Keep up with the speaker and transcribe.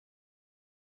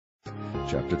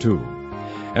Chapter 2.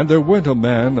 And there went a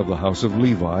man of the house of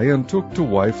Levi, and took to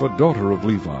wife a daughter of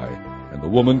Levi. And the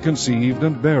woman conceived,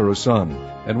 and bare a son.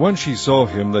 And when she saw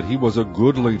him that he was a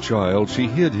goodly child, she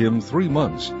hid him 3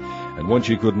 months. And when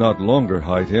she could not longer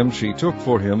hide him, she took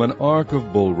for him an ark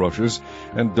of bulrushes,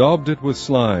 and daubed it with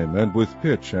slime, and with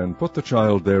pitch, and put the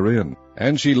child therein.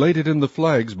 And she laid it in the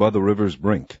flags by the river's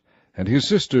brink. And his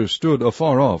sister stood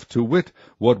afar off, to wit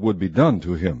what would be done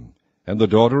to him. And the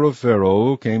daughter of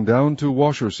Pharaoh came down to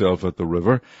wash herself at the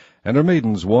river, and her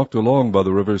maidens walked along by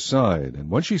the river's side. And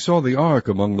when she saw the ark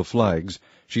among the flags,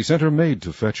 she sent her maid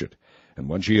to fetch it. And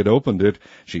when she had opened it,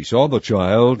 she saw the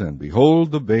child, and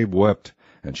behold, the babe wept.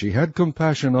 And she had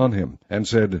compassion on him, and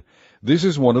said, This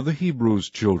is one of the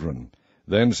Hebrews' children.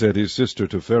 Then said his sister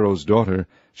to Pharaoh's daughter,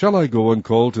 Shall I go and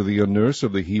call to thee a nurse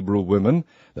of the Hebrew women,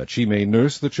 that she may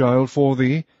nurse the child for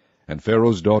thee? And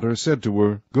Pharaoh's daughter said to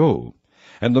her, Go.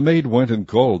 And the maid went and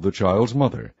called the child's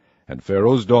mother. And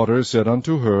Pharaoh's daughter said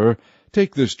unto her,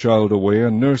 Take this child away,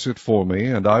 and nurse it for me,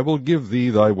 and I will give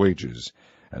thee thy wages.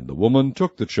 And the woman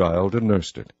took the child, and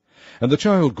nursed it. And the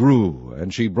child grew,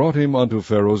 and she brought him unto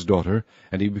Pharaoh's daughter,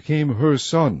 and he became her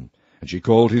son. And she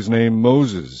called his name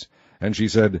Moses. And she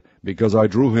said, Because I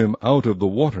drew him out of the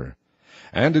water.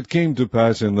 And it came to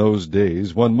pass in those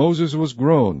days, when Moses was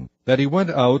grown, that he went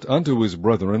out unto his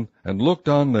brethren, and looked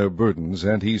on their burdens,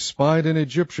 and he spied an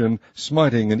Egyptian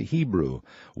smiting an Hebrew,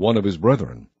 one of his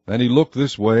brethren. And he looked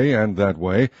this way and that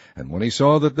way, and when he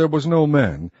saw that there was no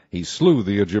man, he slew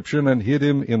the Egyptian, and hid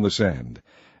him in the sand.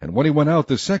 And when he went out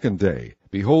the second day,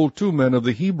 behold, 2 men of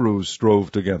the Hebrews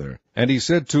strove together. And he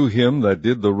said to him that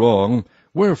did the wrong,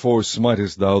 Wherefore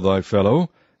smitest thou thy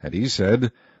fellow? And he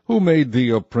said, Who made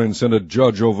thee a prince and a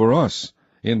judge over us?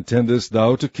 Intendest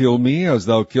thou to kill me, as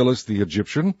thou killest the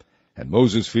Egyptian? And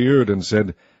Moses feared, and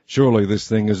said, Surely this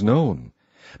thing is known.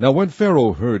 Now when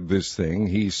Pharaoh heard this thing,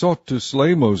 he sought to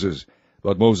slay Moses.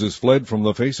 But Moses fled from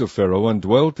the face of Pharaoh, and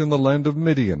dwelt in the land of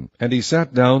Midian. And he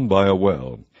sat down by a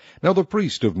well. Now the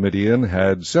priest of Midian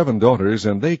had 7 daughters,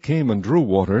 and they came and drew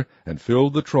water, and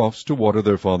filled the troughs to water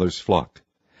their father's flock.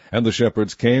 And the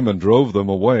shepherds came and drove them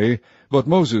away, but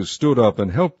Moses stood up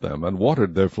and helped them, and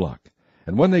watered their flock.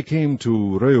 And when they came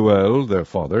to Reuel their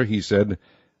father, he said,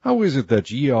 How is it that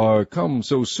ye are come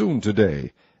so soon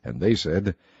today? And they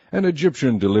said, An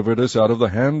Egyptian delivered us out of the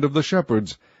hand of the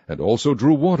shepherds, and also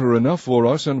drew water enough for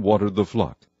us, and watered the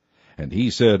flock. And he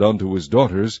said unto his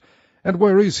daughters, And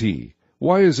where is he?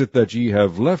 Why is it that ye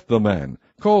have left the man?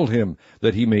 Call him,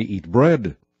 that he may eat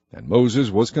bread. And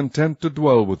Moses was content to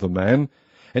dwell with the man.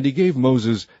 And he gave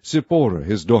Moses Zipporah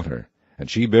his daughter. And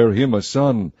she bare him a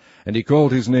son, and he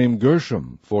called his name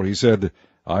Gershom, for he said,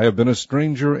 I have been a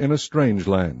stranger in a strange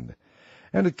land.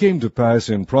 And it came to pass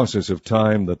in process of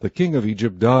time that the king of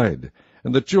Egypt died,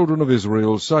 and the children of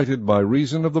Israel sighted by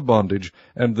reason of the bondage,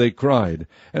 and they cried,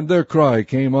 and their cry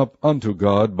came up unto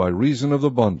God by reason of the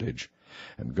bondage.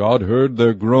 And God heard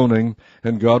their groaning,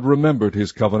 and God remembered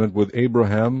his covenant with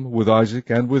Abraham, with Isaac,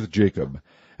 and with Jacob.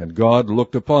 And God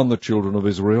looked upon the children of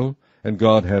Israel, and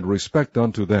God had respect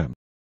unto them.